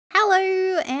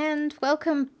and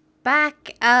welcome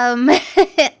back.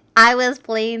 I was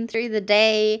playing through the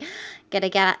day, gonna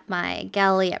get my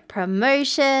galley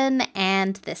promotion,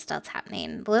 and this starts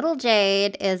happening. Little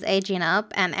Jade is aging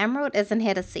up, and Emerald isn't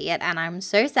here to see it, and I'm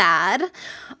so sad.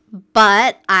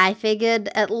 But I figured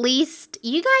at least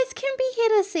you guys can be here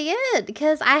to see it,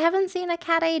 because I haven't seen a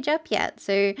cat age up yet,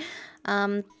 so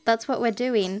that's what we're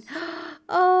doing.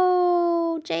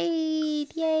 Oh,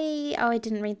 Jade, yay. Oh, I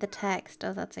didn't read the text.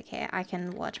 Oh, that's okay. I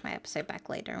can watch my episode back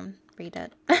later and read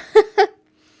it.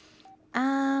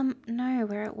 No,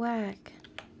 we're at work.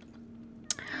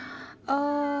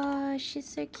 Oh, she's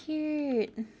so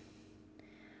cute.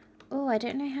 Oh, I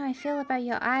don't know how I feel about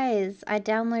your eyes. I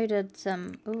downloaded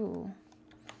some, ooh.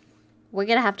 We're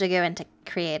gonna have to go into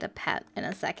create a pet in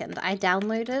a second. I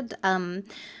downloaded,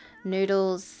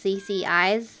 Noodle's CC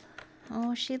eyes.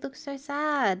 Oh, she looks so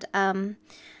sad. And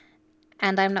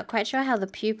I'm not quite sure how the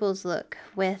pupils look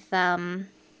with my,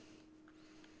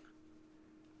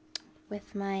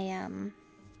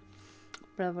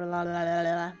 blah, blah, blah, blah, blah,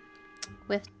 blah,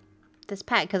 with this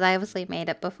pet, because I obviously made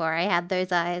it before I had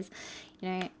those eyes. You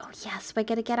know, oh yes, we're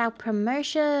gonna get our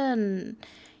promotion.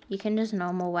 You can just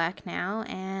normal work now,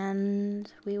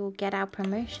 and we will get our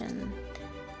promotion.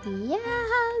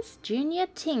 Yes, Junior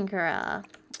Tinkerer.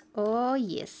 Oh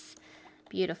yes,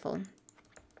 beautiful.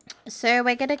 So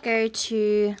we're gonna go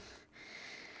to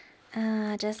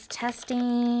just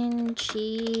testing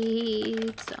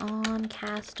cheats on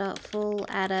cast.full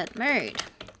edit mode,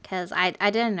 because I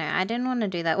didn't know, I didn't want to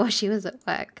do that while she was at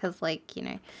work, because like, you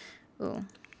know, ooh,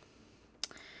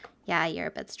 yeah, you're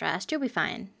a bit stressed, you'll be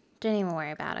fine, don't even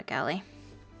worry about it, girlie.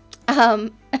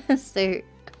 So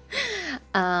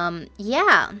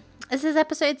yeah, this is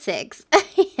episode 6.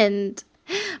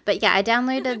 But yeah, I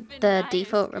downloaded the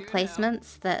default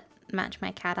replacements that match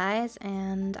my cat eyes,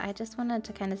 and I just wanted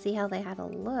to kind of see how they had a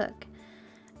look.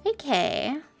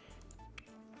 Okay.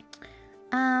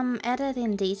 Edit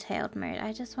in detailed mode.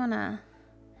 I just wanna,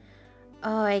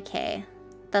 oh, okay,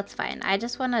 that's fine. I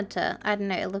just wanted to, I don't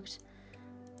know, it looked,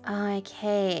 oh,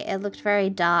 okay, it looked very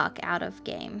dark out of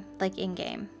game, like in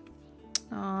game.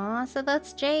 Aw, so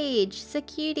that's Jade. She's a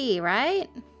cutie, right?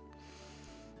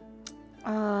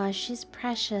 Oh, she's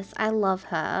precious. I love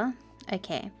her.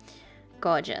 Okay,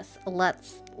 gorgeous.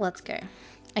 Let's go.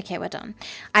 Okay, we're done.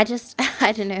 I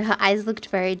don't know, her eyes looked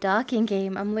very dark in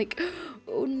game. I'm like,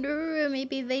 oh no,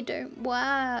 maybe they don't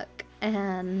work.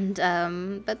 And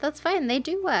but that's fine, they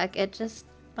do work. It just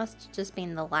must have just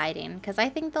been the lighting, because I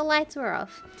think the lights were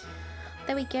off.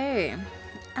 There we go.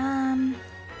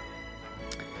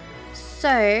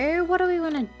 So, what do we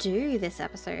want to do this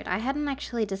episode? I hadn't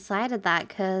actually decided that,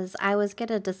 because I was going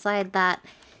to decide that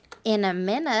in a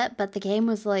minute, but the game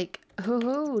was like,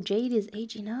 oh, Jade is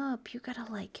aging up. You gotta,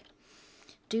 like,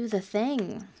 do the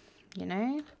thing, you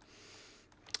know?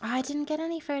 Oh, I didn't get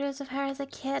any photos of her as a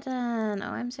kitten.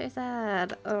 Oh, I'm so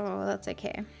sad. Oh, that's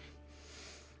okay.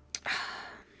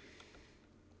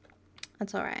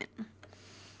 That's alright.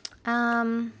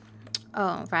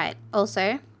 Oh, right.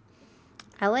 Also,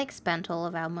 I like spent all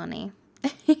of our money.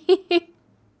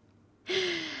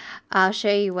 I'll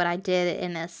show you what I did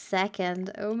in a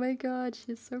second. Oh my god,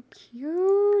 she's so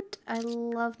cute. I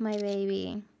love my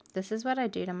baby. This is what I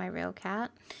do to my real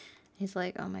cat. He's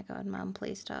like, oh my god, Mom,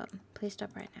 please stop. Please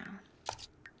stop right now.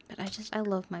 But I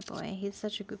love my boy. He's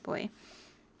such a good boy.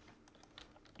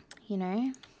 You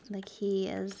know? Like, he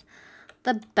is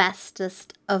the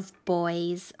bestest of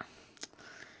boys.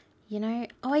 You know?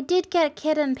 Oh, I did get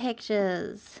kitten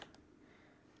pictures.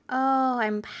 Oh,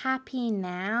 I'm happy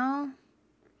now.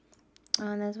 Oh,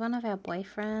 and there's one of our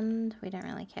boyfriend. We don't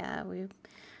really care. We're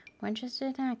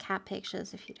interested in our cat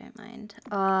pictures, if you don't mind.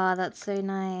 Oh, that's so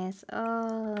nice.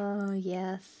 Oh,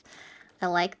 yes. I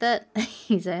like that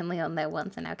he's only on there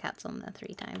once and our cat's on there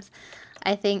 3 times.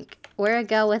 I think we're a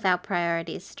girl with our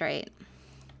priorities straight.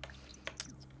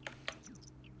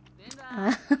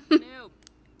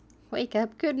 Wake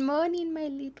up. Good morning, my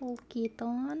little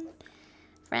kitten.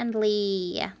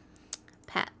 Friendly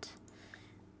pet.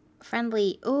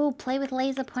 Friendly. Ooh, play with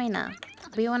laser pointer.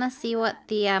 We want to see what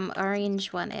the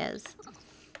orange one is,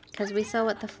 because we saw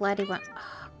what the flirty one.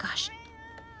 Oh gosh.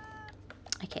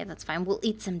 Okay, that's fine. We'll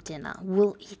eat some dinner.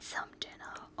 We'll eat some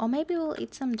dinner. Or maybe we'll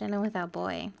eat some dinner with our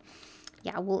boy.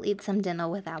 Yeah, we'll eat some dinner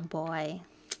with our boy.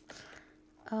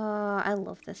 Oh, I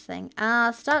love this thing.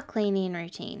 Start cleaning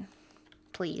routine,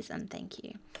 please and thank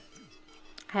you.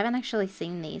 I haven't actually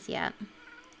seen these yet.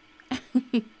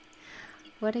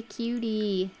 What a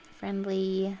cutie.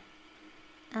 Friendly.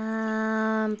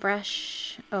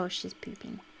 Brush. Oh, she's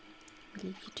pooping.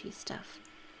 Leave you to stuff.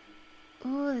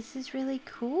 Oh, this is really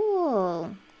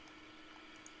cool.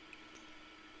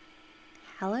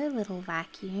 Hello, little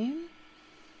vacuum.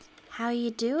 How you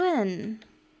doing?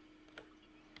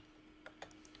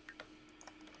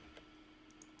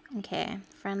 Okay,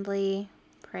 friendly,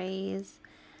 praise,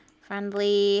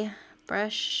 friendly,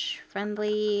 brush,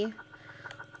 friendly.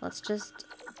 Let's just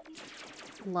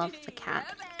love the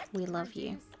cat. We love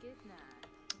you.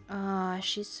 Oh,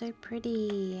 she's so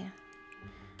pretty.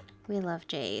 We love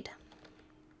Jade.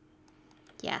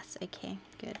 Yes, okay,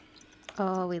 good.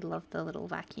 Oh, we love the little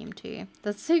vacuum too.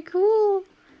 That's so cool.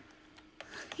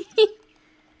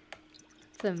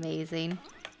 It's amazing.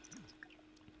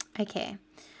 Okay.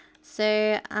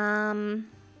 So,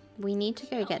 we need to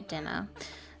go get dinner.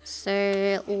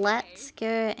 So, let's go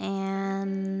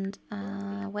and,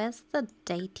 where's the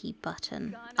datey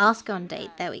button? Ask on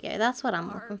date. There we go. That's what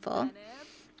I'm looking for.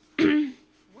 We're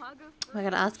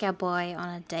gonna ask our boy on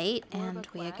a date, and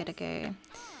we are gonna go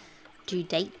do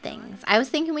date things. I was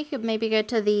thinking we could maybe go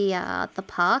to the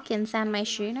park in San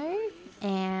Myshuno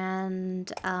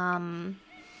and,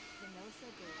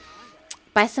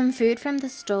 buy some food from the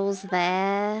stalls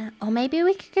there. Or maybe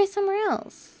we could go somewhere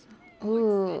else.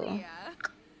 Ooh.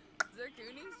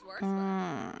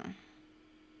 I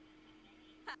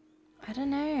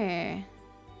don't know.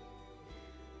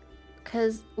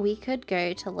 Because we could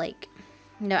go to like...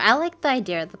 No, I like the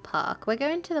idea of the park. We're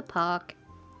going to the park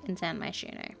in San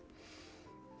Myshuno.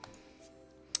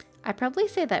 I probably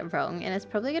say that wrong, and it's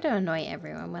probably going to annoy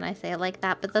everyone when I say it like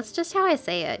that, but that's just how I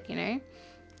say it, you know?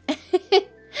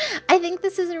 I think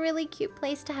this is a really cute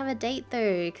place to have a date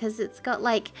though, because it's got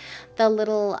like the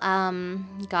little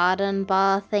garden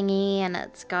bar thingy, and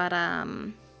it's got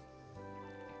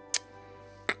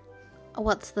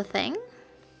what's the thing?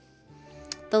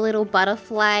 The little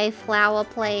butterfly flower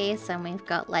place, and we've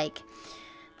got like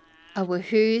a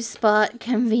woohoo spot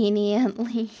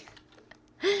conveniently.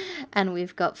 And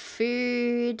we've got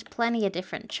food, plenty of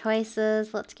different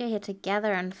choices. Let's go here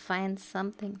together and find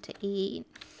something to eat.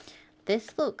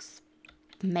 This looks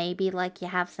maybe like you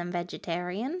have some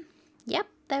vegetarian. Yep,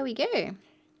 there we go.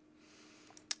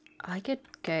 I could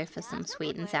go for some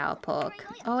sweet and sour pork.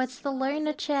 Oh, it's the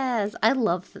loner chairs. I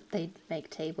love that they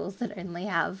make tables that only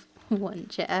have one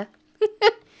chair.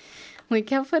 Like,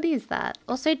 how funny is that?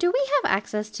 Also, do we have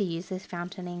access to use this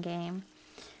fountain in game?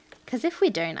 Because if we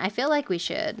don't, I feel like we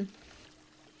should.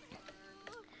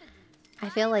 I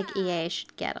feel like EA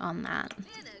should get on that.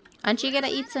 Aren't you gonna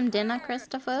eat some dinner,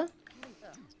 Christopher?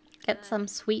 Get some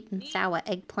sweet and sour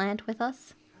eggplant with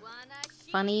us.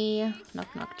 Funny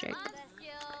knock knock joke.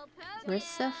 We're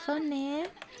so funny.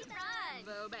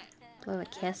 Blow a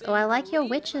kiss. Oh, I like your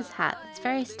witch's hat. It's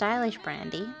very stylish,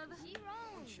 Brandy.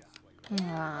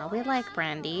 Aw, we like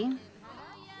Brandy.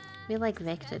 We like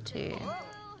Victor too.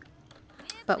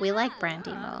 But we like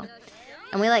Brandy more.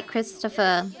 And we like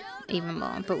Christopher even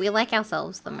more. But we like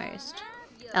ourselves the most.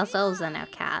 Ourselves and our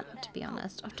cat, to be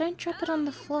honest. Oh, don't drop it on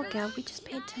the floor, girl. We just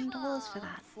paid $10 for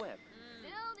that.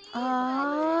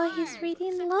 Oh, he's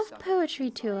reading love poetry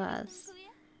to us.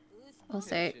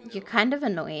 Also, you're kind of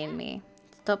annoying me.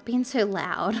 Stop being so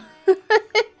loud.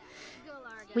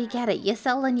 We get it. You're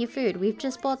selling your food. We've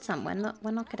just bought some. We're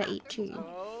not gonna eat you.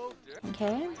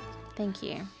 Okay? Thank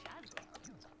you.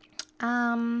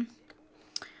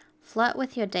 Flirt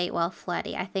with your date while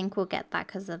flirty. I think we'll get that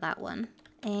because of that one.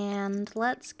 And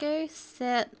let's go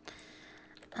sit.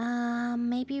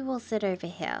 Maybe we'll sit over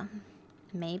here.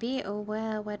 Maybe? Or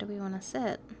where do we want to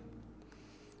sit?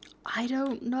 I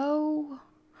don't know.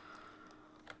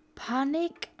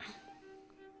 Panic?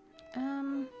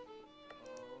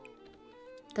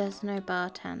 There's no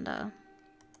bartender.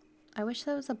 I wish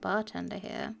there was a bartender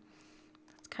here.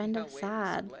 It's kind of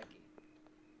sad.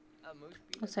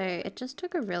 Also, it just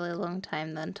took a really long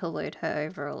time then to load her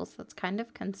overalls. That's kind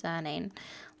of concerning.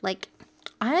 Like,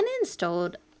 I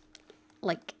uninstalled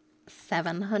like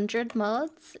 700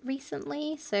 mods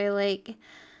recently, so like,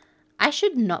 I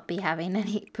should not be having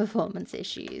any performance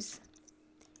issues.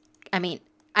 I mean,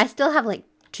 I still have like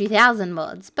 2,000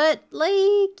 mods, but like,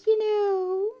 you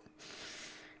know,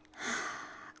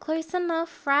 close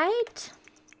enough, right?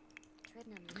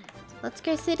 Let's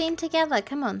go sitting together.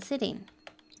 Come on, sitting.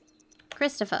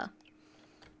 Christopher.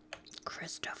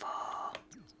 Christopher.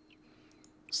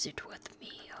 Sit with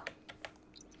me.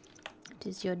 It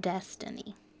is your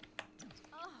destiny.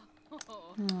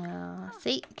 Oh,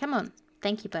 see? Come on.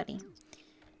 Thank you, buddy.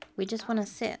 We just want to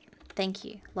sit. Thank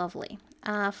you. Lovely.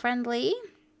 Friendly.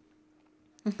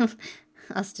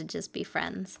 Us to just be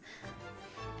friends.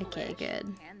 Okay,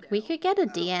 good. We could get a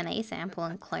DNA sample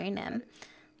and clone him.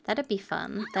 That'd be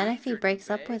fun. Then if he breaks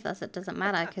up with us, it doesn't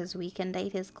matter because we can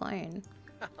date his clone.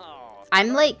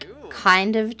 I'm like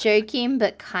kind of joking,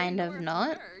 but kind of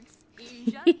not.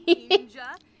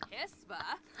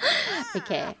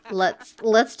 Okay,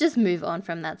 let's just move on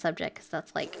from that subject because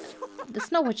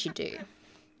that's not what you do.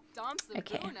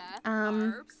 Okay.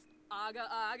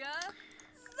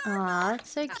 Aw,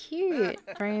 it's so cute.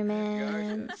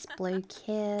 Romance, blow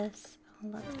kiss. Oh,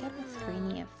 let's get a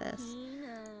screenie of this.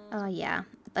 Oh yeah,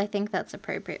 I think that's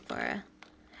appropriate for a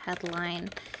headline.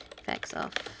 Effects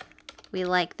off. We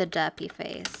like the derpy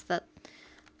face. That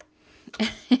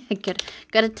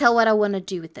gotta tell what I want to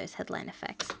do with those headline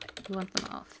effects. We want them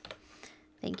off.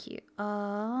 Thank you.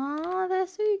 Oh, they're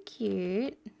so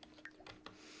cute.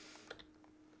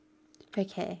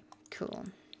 Okay, cool.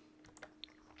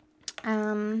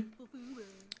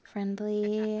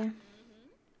 Friendly.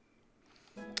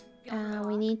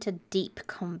 We need to deep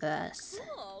converse.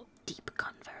 Deep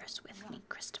converse with me,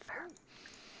 Christopher.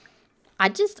 I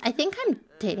think I'm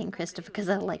dating Christopher because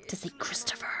I like to say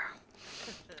Christopher.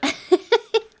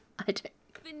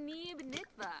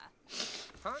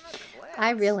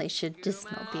 I really should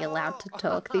just not be allowed to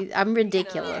talk. I'm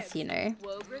ridiculous, you know.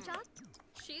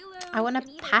 I want to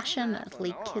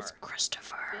passionately kiss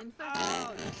Christopher.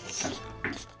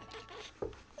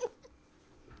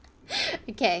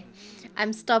 Okay,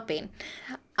 I'm stopping.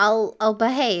 I'll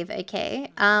behave,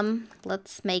 okay?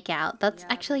 Let's make out. That's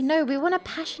actually no, we want a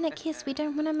passionate kiss. We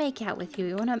don't want to make out with you.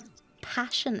 We want a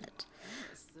passionate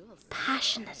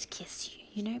kiss you,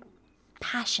 you know?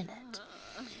 Passionate.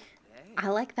 I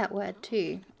like that word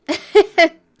too.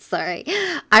 Sorry.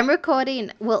 I'm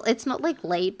recording, well, it's not like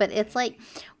late, but it's like,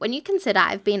 when you consider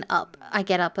I've been up, I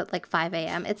get up at like 5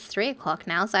 a.m. It's 3 o'clock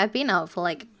now, so I've been up for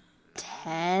like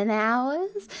 10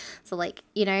 hours. So like,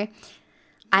 you know,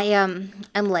 I'm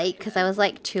late because I was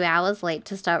like 2 hours late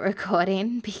to start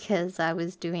recording because I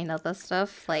was doing other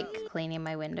stuff, like cleaning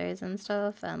my windows and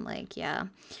stuff, and like, yeah.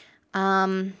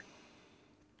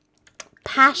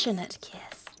 Passionate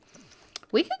kiss.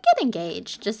 We could get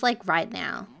engaged just like right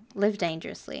now. Live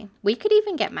dangerously. We could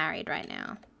even get married right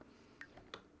now.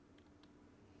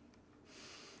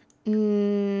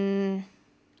 You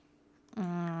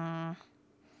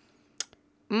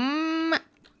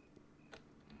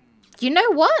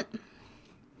know what?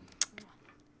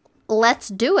 Let's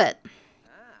do it.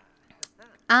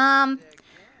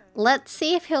 Let's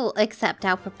see if he'll accept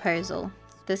our proposal.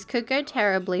 This could go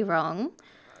terribly wrong,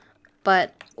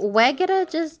 but we're gonna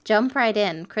just jump right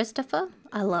in. Christopher,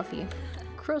 I love you.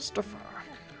 Christopher.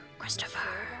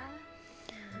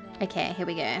 Okay, here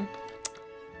we go.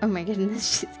 Oh my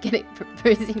goodness, she's getting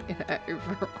proposing in her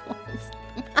overalls.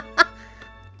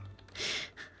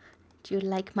 Do you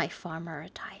like my farmer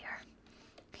attire?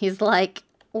 He's like,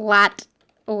 what?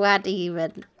 What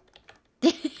even?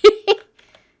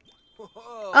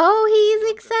 Oh,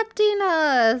 he's accepting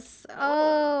us.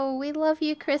 Oh, we love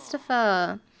you,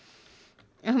 Christopher.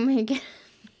 Oh my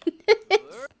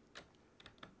goodness.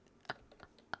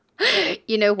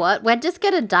 You know what? We're just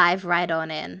gonna dive right on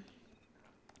in.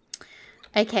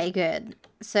 Okay, good.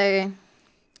 So,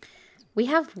 we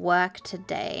have work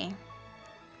today.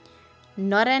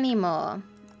 Not anymore.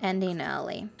 Ending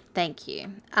early. Thank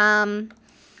you.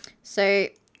 So,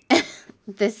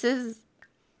 this is...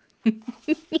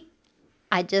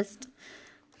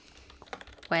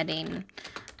 wedding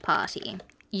party.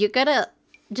 You gotta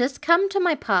just come to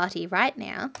my party right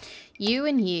now. You,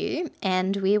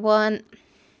 and we want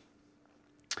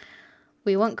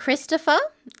Christopher.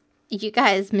 You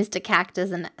guys, Mr.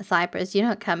 Cactus and Cypress, you're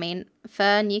not coming.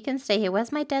 Fern, you can stay here.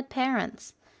 Where's my dead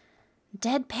parents?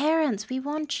 Dead parents, we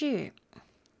want you.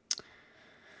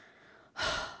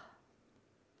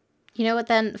 You know what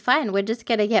then? Fine, we're just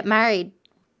gonna get married.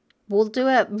 We'll do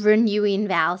a renewing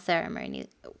vow ceremony.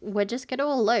 We're just gonna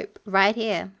elope right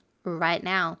here, right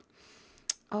now.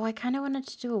 Oh, I kind of wanted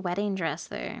to do a wedding dress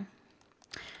though.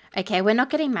 Okay, we're not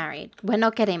getting married. We're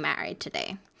not getting married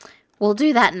today. We'll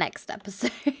do that next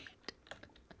episode.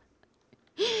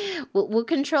 We'll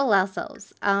control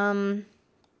ourselves.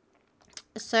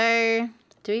 So,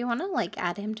 do we want to like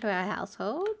add him to our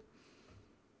household?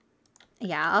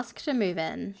 Yeah, ask to move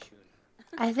in.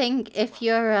 I think if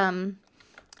you're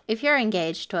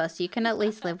engaged to us, you can at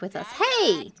least live with us.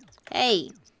 Hey! Hey!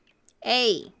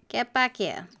 Hey! Get back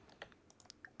here.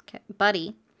 Okay,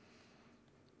 buddy.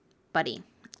 Buddy.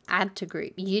 Add to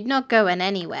group. You're not going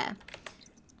anywhere.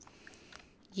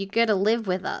 You gotta live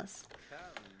with us.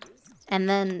 And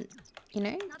then, you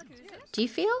know, do you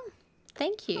feel?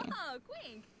 Thank you.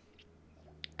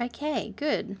 Okay,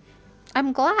 good.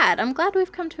 I'm glad. I'm glad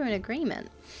we've come to an agreement.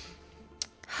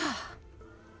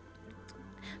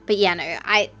 But yeah, no,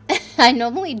 I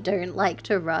normally don't like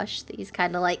to rush these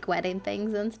kind of like wedding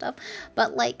things and stuff.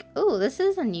 But like, oh, this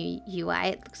is a new UI.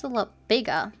 It looks a lot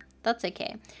bigger. That's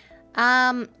okay.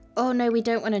 Oh no, we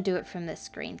don't want to do it from this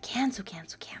screen. Cancel,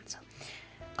 cancel, cancel.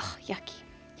 Oh, yucky,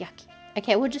 yucky.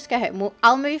 Okay, we'll just go home.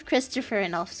 I'll move Christopher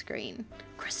in off screen.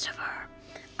 Christopher.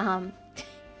 I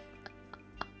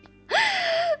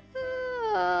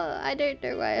don't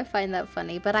know why I find that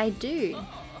funny, but I do.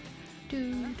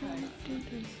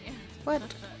 What?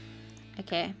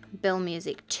 Okay, bill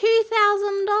music.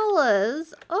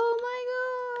 $2,000. Oh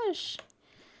my gosh.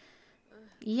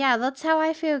 Yeah, that's how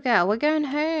I feel, girl. We're going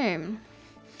home.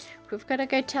 We've got to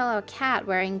go tell our cat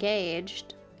we're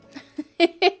engaged.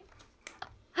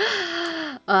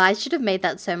 Oh, I should have made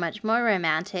that so much more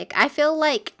romantic. I feel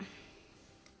like...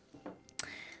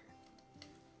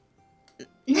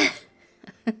 I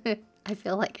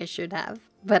feel like I should have,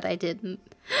 but I didn't.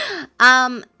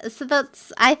 So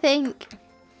that's, I think...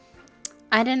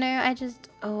 I don't know, I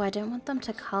don't want them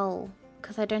to cull,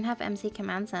 because I don't have MC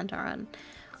Command Center on.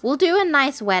 We'll do a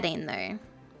nice wedding, though.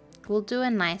 We'll do a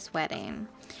nice wedding.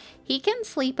 He can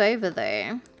sleep over,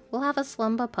 though. We'll have a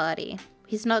slumber party.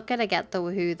 He's not gonna get the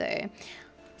woohoo, though.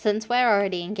 Since we're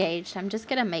already engaged, I'm just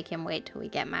gonna make him wait till we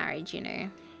get married, you know.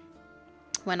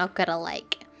 We're not gonna,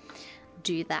 like,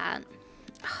 do that.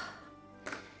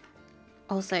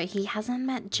 Also, he hasn't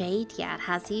met Jade yet,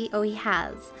 has he? Oh, he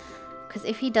has. Because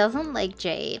if he doesn't like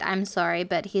Jade, I'm sorry,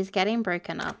 but he's getting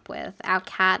broken up with. Our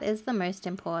cat is the most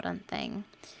important thing.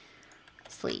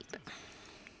 Sleep.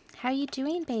 How you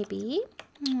doing, baby?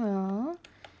 Aww.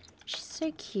 She's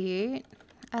so cute.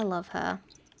 I love her.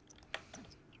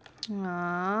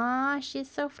 Aww,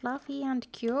 she's so fluffy and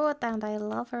cute, and I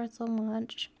love her so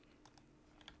much.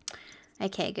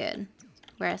 Okay, good.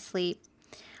 We're asleep.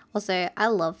 Also, I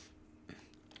love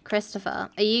Christopher.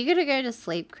 Are you gonna go to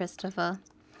sleep, Christopher?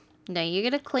 No, you're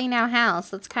gonna clean our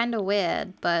house. That's kind of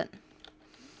weird, but...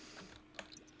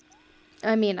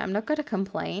 I mean, I'm not gonna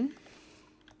complain.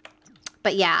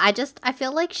 But yeah, I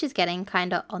feel like she's getting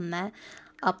kind of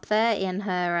up there in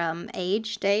her,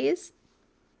 age days.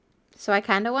 So I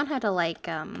kind of want her to, like,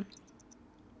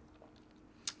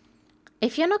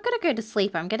 if you're not gonna go to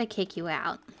sleep, I'm gonna kick you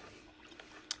out.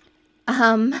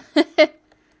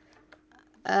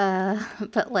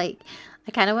 But, like,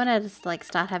 I kind of want to just, like,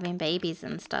 start having babies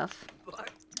and stuff.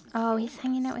 Oh, he's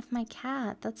hanging out with my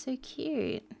cat. That's so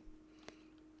cute.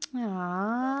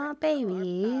 Aww,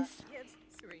 babies.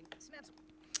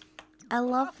 I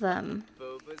love them.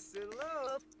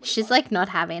 She's, like, not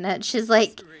having it. She's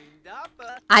like,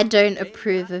 I don't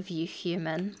approve of you,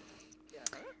 human.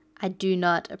 I do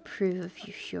not approve of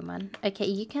you, human. Okay,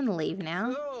 you can leave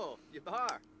now.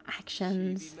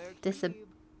 Actions.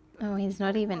 Oh, he's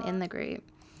not even in the group.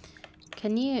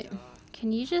 Can you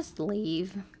just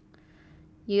leave?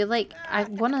 You, like, I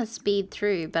want to speed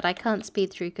through, but I can't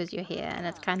speed through because you're here, and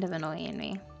it's kind of annoying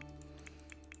me.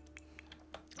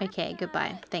 Okay,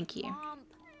 goodbye. Thank you.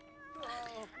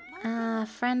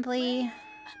 Friendly.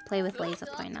 Play with laser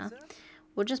pointer.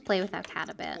 We'll just play with our cat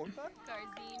a bit.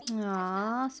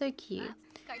 Aw, so cute.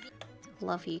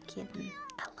 Love you, kitten.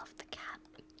 I love the cat.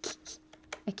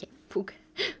 Okay, pook.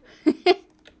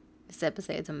 This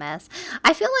episode's a mess.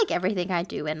 I feel like everything I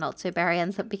do in Not So Berry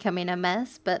ends up becoming a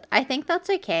mess, but I think that's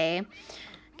okay.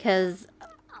 Because,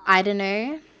 I don't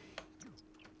know.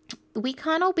 We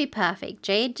can't all be perfect.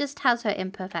 Jade just has her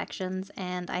imperfections,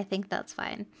 and I think that's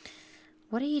fine.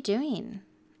 What are you doing?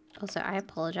 Also, I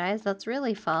apologize. That's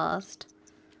really fast.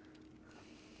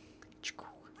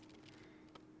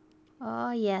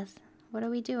 Oh, yes. What are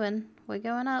we doing? We're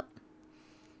going up.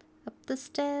 Up the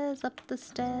stairs, up the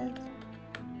stairs.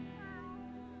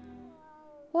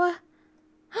 What?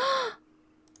 Oh,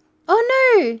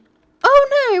 no!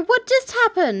 Oh, no! What just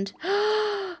happened?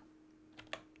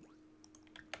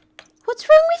 What's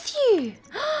wrong with you?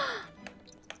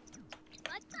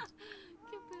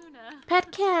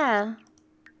 Pet care.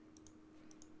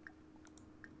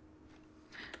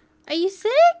 Are you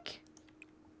sick?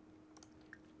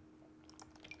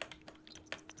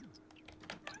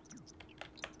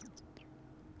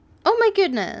 Oh my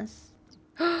goodness.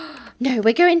 No,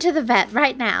 we're going to the vet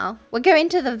right now. We're going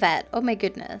to the vet. Oh my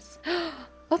goodness. Oh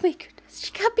my goodness.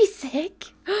 She can't be sick.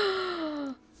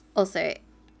 Also,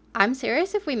 I'm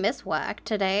serious if we miss work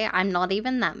today. I'm not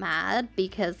even that mad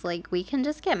because, like, we can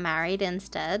just get married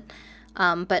instead.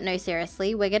 But no,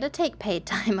 seriously, we're gonna take paid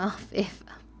time off if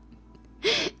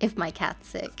my cat's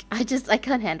sick. I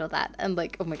can't handle that. And,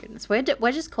 like, oh my goodness, we're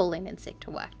just calling in sick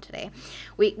to work today.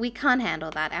 We can't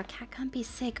handle that. Our cat can't be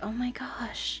sick. Oh my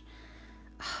gosh.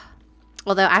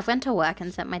 Although I've went to work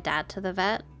and sent my dad to the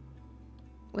vet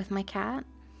with my cat.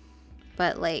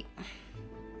 But, like,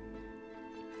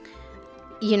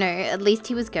 you know, at least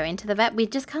he was going to the vet. We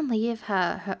just can't leave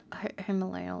her home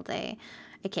alone all day.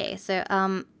 Okay, so,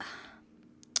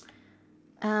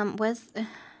 where's...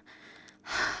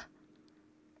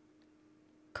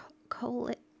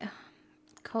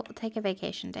 take a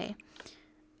vacation day.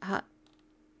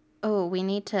 Oh, we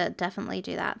need to definitely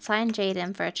do that. Sign Jade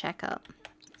in for a checkup.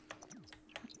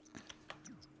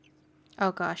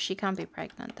 Oh gosh, she can't be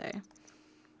pregnant though.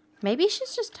 Maybe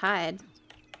she's just tired.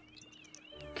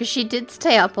 Because she did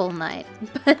stay up all night.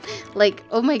 But, like,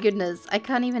 oh my goodness, I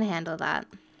can't even handle that.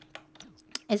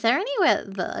 Is there anywhere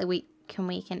that we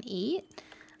can eat?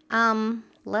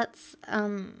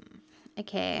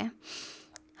 Okay.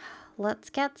 Let's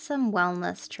get some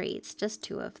wellness treats. Just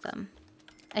 2 of them.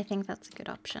 I think that's a good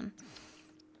option.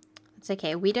 It's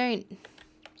okay. We don't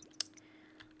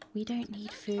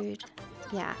need food.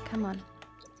 Yeah, come on.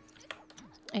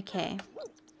 Okay.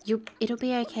 It'll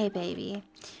be okay, baby.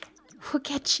 We'll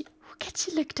get you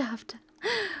looked after.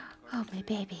 Oh, my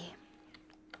baby.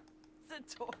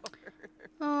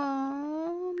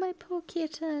 Oh, my poor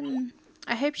kitten.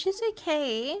 I hope she's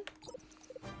okay.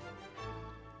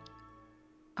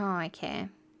 Oh, okay.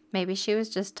 Maybe she was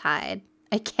just tired.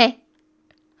 Okay.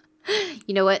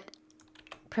 You know what?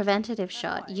 Preventative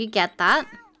shot. You get that,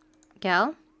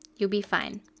 girl? You'll be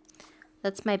fine.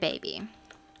 That's my baby.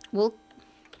 We'll...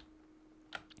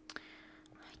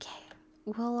 Okay.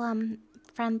 We'll,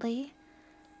 friendly.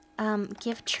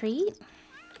 Give treat.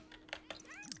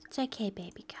 It's okay,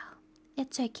 baby girl.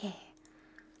 It's okay.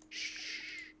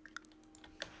 Shh.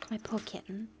 My poor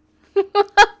kitten.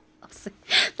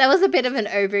 That was a bit of an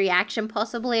overreaction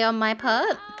possibly on my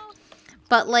part.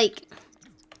 But, like...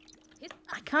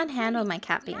 I can't handle my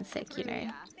cat being sick, you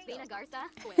know.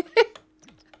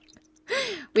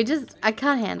 I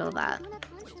can't handle that.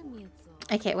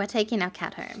 Okay, we're taking our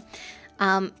cat home.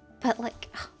 But like,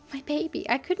 oh, my baby,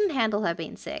 I couldn't handle her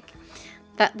being sick.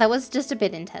 That was just a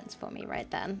bit intense for me right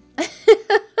then.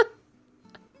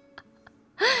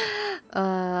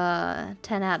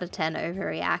 10 out of 10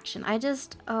 overreaction.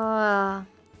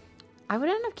 I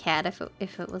wouldn't have cared if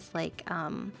it was like,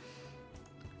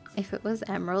 if it was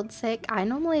Emerald sick. I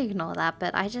normally ignore that,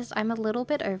 but I'm a little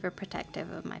bit overprotective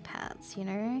of my pets, you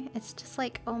know? It's just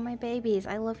like, oh, my babies,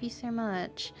 I love you so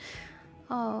much.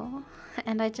 Oh,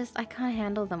 and I can't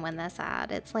handle them when they're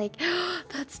sad. It's like, oh,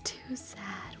 that's too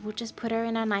sad. We'll just put her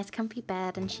in a nice comfy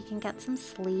bed and she can get some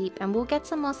sleep, and we'll get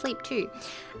some more sleep too.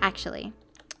 Actually,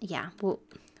 yeah, we'll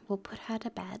put her to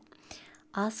bed.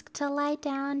 Ask to lie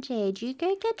down, Jade. You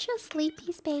go get your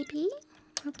sleepies, baby.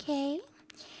 Okay.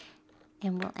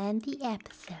 And we'll end the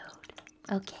episode.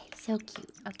 Okay, so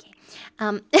cute. Okay.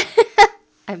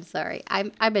 I'm sorry.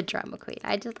 I'm a drama queen.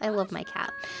 I love my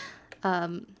cat.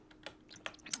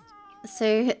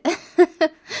 So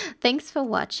thanks for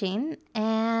watching,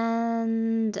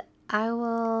 and I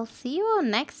will see you all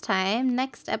next time.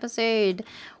 Next episode,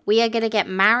 we are gonna get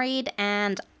married,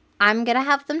 and I'm gonna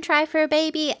have them try for a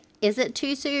baby. Is it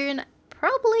too soon?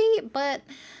 Probably, but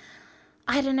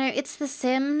I don't know. It's The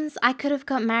Sims. I could have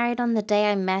got married on the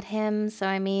day I met him. So,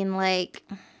 I mean, like,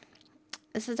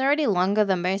 this is already longer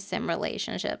than most sim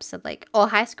relationships. So, like, or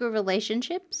high school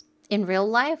relationships in real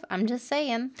life. I'm just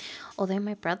saying. Although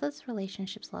my brother's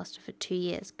relationships lasted for 2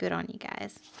 years. Good on you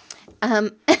guys. They're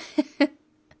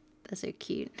so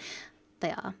cute.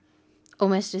 They are.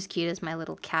 Almost as cute as my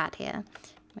little cat here.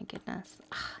 My goodness.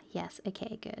 Oh, yes.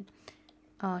 Okay, good.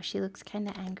 Oh, she looks kind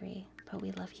of angry. But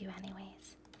we love you anyways.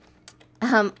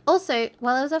 Also,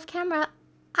 while I was off camera,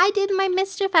 I did my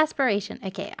mischief aspiration.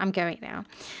 Okay, I'm going now.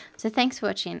 So thanks for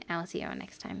watching. I'll see you all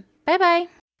next time. Bye-bye.